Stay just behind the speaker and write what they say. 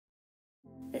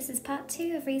This is part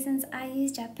 2 of reasons I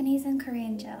use Japanese and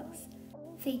Korean gels,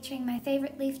 featuring my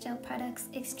favorite leaf gel products,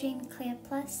 Extreme Clear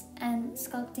Plus and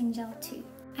Sculpting Gel 2.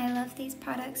 I love these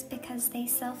products because they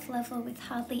self-level with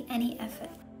hardly any effort.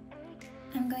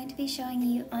 I'm going to be showing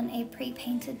you on a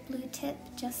pre-painted blue tip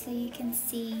just so you can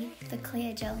see the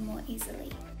clear gel more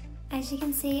easily. As you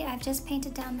can see, I've just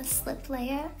painted down the slip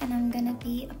layer and I'm going to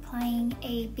be applying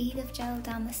a bead of gel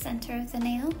down the center of the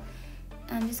nail.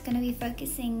 I'm just going to be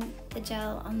focusing the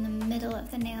gel on the middle of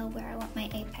the nail where I want my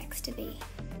apex to be.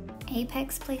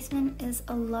 Apex placement is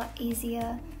a lot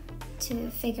easier to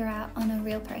figure out on a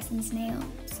real person's nail,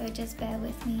 so just bear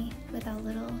with me with our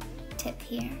little tip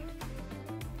here.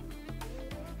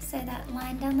 So that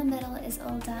line down the middle is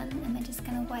all done and we're just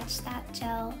going to watch that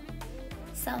gel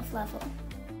self-level.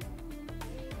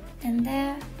 And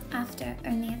there, after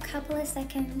only a couple of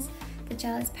seconds, the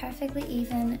gel is perfectly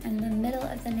even and the middle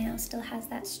of the nail still has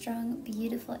that strong,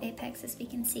 beautiful apex as we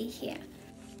can see here.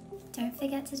 Don't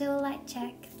forget to do a light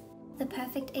check. The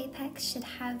perfect apex should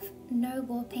have no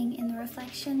warping in the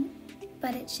reflection,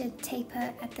 but it should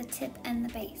taper at the tip and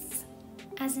the base.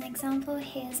 As an example,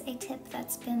 here's a tip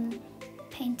that's been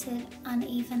painted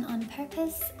uneven on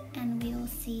purpose, and we will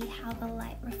see how the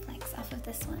light reflects off of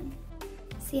this one.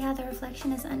 See how the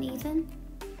reflection is uneven?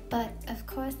 But of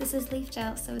course this is leaf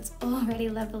gel, so it's already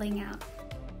leveling out.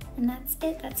 And that's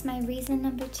it. That's my reason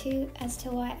number 2 as to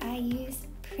why I use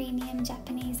premium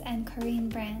Japanese and Korean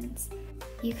brands.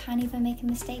 You can't even make a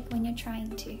mistake when you're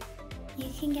trying to. You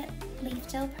can get leaf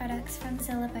gel products from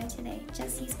Zilla by today.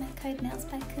 Just use my code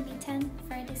NailsByKumi10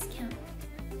 for a discount.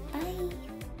 Bye!